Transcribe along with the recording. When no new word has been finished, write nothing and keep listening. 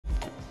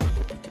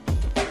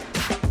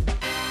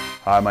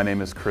Hi, my name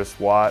is Chris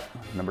Watt,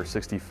 number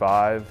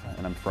 65,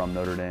 and I'm from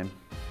Notre Dame.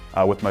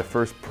 With my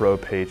first pro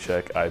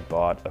paycheck, I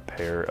bought a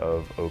pair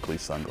of Oakley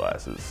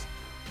sunglasses.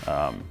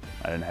 I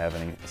didn't have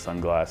any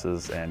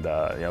sunglasses, and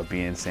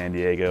being in San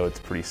Diego, it's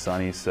pretty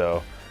sunny,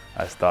 so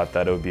I thought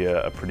that it would be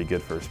a pretty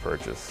good first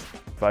purchase.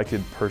 If I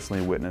could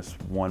personally witness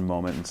one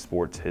moment in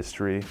sports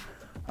history,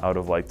 I would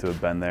have liked to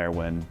have been there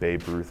when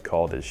Babe Ruth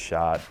called his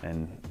shot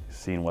and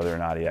seen whether or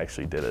not he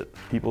actually did it.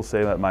 People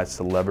say that my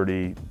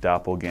celebrity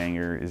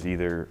doppelganger is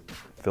either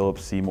Philip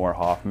Seymour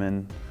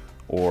Hoffman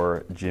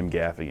or Jim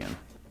Gaffigan.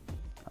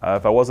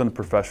 If I wasn't a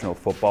professional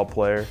football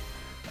player,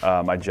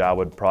 my job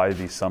would probably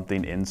be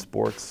something in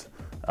sports,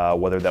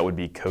 whether that would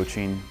be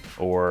coaching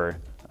or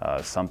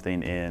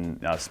something in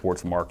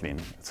sports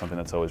marketing. It's something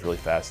that's always really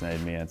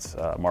fascinated me. It's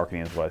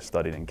marketing is what I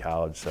studied in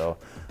college, so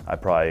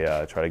I'd probably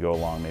try to go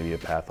along maybe a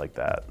path like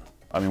that.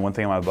 I mean, one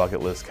thing on my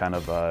bucket list kind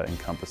of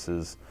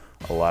encompasses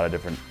a lot of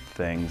different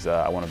things.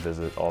 I want to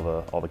visit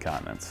all the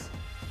continents.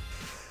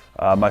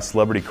 My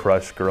celebrity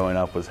crush growing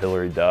up was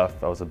Hilary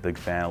Duff. I was a big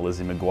fan of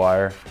Lizzie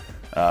McGuire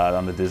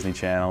on the Disney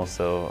Channel,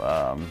 so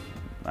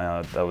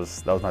that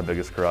was my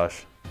biggest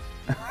crush.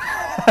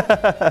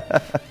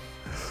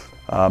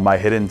 My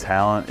hidden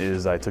talent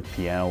is I took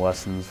piano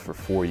lessons for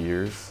 4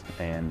 years,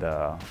 and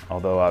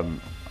although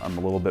I'm a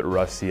little bit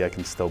rusty, I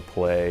can still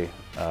play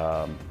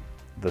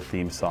the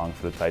theme song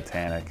for the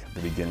Titanic,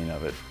 the beginning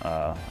of it.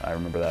 I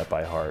remember that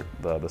by heart.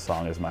 The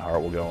song is "My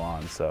Heart Will Go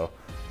On," so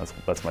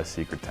that's my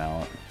secret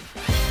talent.